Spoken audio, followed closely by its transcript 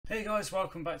Hey guys,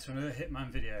 welcome back to another Hitman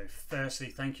video. Firstly,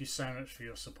 thank you so much for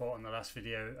your support on the last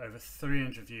video. Over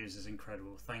 300 views is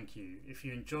incredible. Thank you. If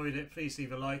you enjoyed it, please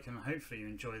leave a like and hopefully you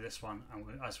enjoy this one. And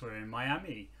as we're in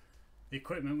Miami, the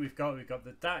equipment we've got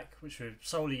the DAC, which we're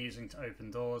solely using to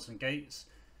open doors and gates,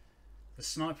 the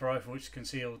sniper rifle, which is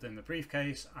concealed in the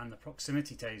briefcase, and the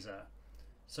proximity taser.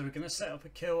 So we're going to set up a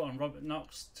kill on Robert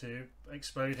Knox to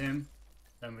explode him.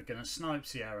 Then we're going to snipe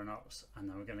Sierra Knox, and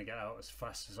then we're going to get out as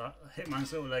fast as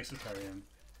Hitman's little legs will carry him.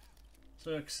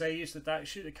 So like I say, use the DAC,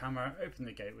 shoot the camera, open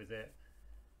the gate with it.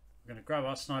 We're going to grab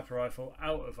our sniper rifle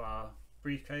out of our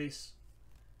briefcase,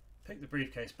 pick the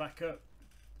briefcase back up,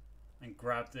 and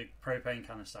grab the propane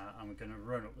canister, and we're going to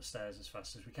run up the stairs as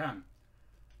fast as we can.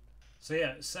 So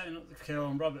yeah, setting up the kill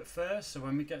on Robert first. So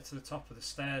when we get to the top of the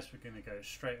stairs, we're going to go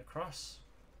straight across,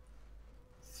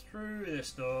 through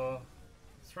this door,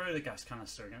 throw the gas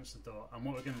canister against the door, and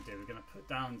what we're going to do, we're going to put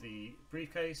down the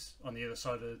briefcase on the other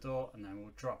side of the door, and then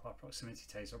we'll drop our proximity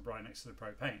taser right next to the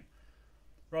propane.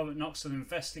 Robert Knox will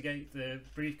investigate the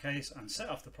briefcase and set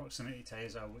off the proximity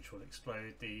taser, which will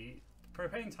explode the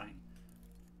propane tank.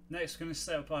 Next, we're going to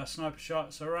set up our sniper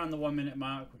shot. So around the 1 minute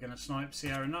mark, we're going to snipe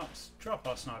Sierra Knox, drop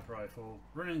our sniper rifle,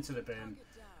 run into the bin,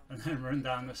 and then run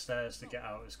down the stairs to get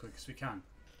out as quick as we can.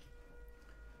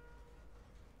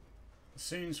 As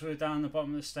soon as we're down the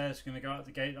bottom of the stairs, we're going to go out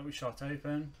the gate that we shot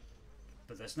open,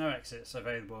 but there's no exits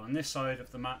available on this side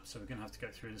of the map, so we're going to have to go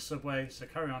through the subway. So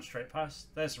carry on straight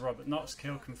past. There's the Robert Knox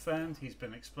kill confirmed, he's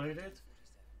been exploded.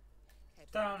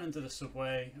 Down into the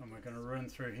subway, and we're going to run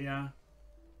through here,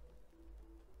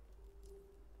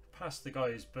 past the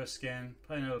guy who's busking,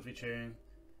 playing a lovely tune,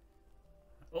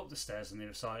 up the stairs on the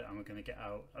other side, and we're going to get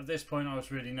out. At this point I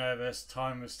was really nervous,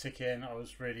 time was ticking, I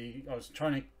was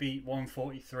trying to beat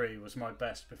 143 was my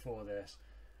best before this,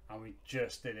 and we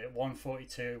just did it.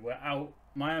 142, we're out.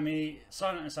 Miami,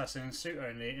 silent assassin, suit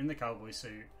only, in the cowboy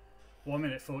suit, 1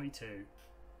 minute 42.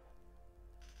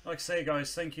 Like I say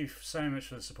guys, thank you so much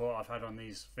for the support I've had on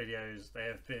these videos. They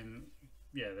have been,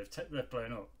 yeah, they've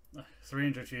blown up.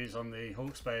 300 views on the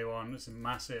Hawke's Bay one, it's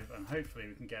massive, and hopefully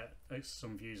we can get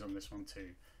some views on this one too.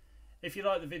 If you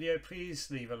like the video,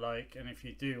 please leave a like, and if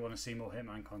you do want to see more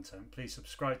Hitman content, please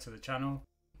subscribe to the channel.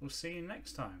 We'll see you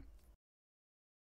next time.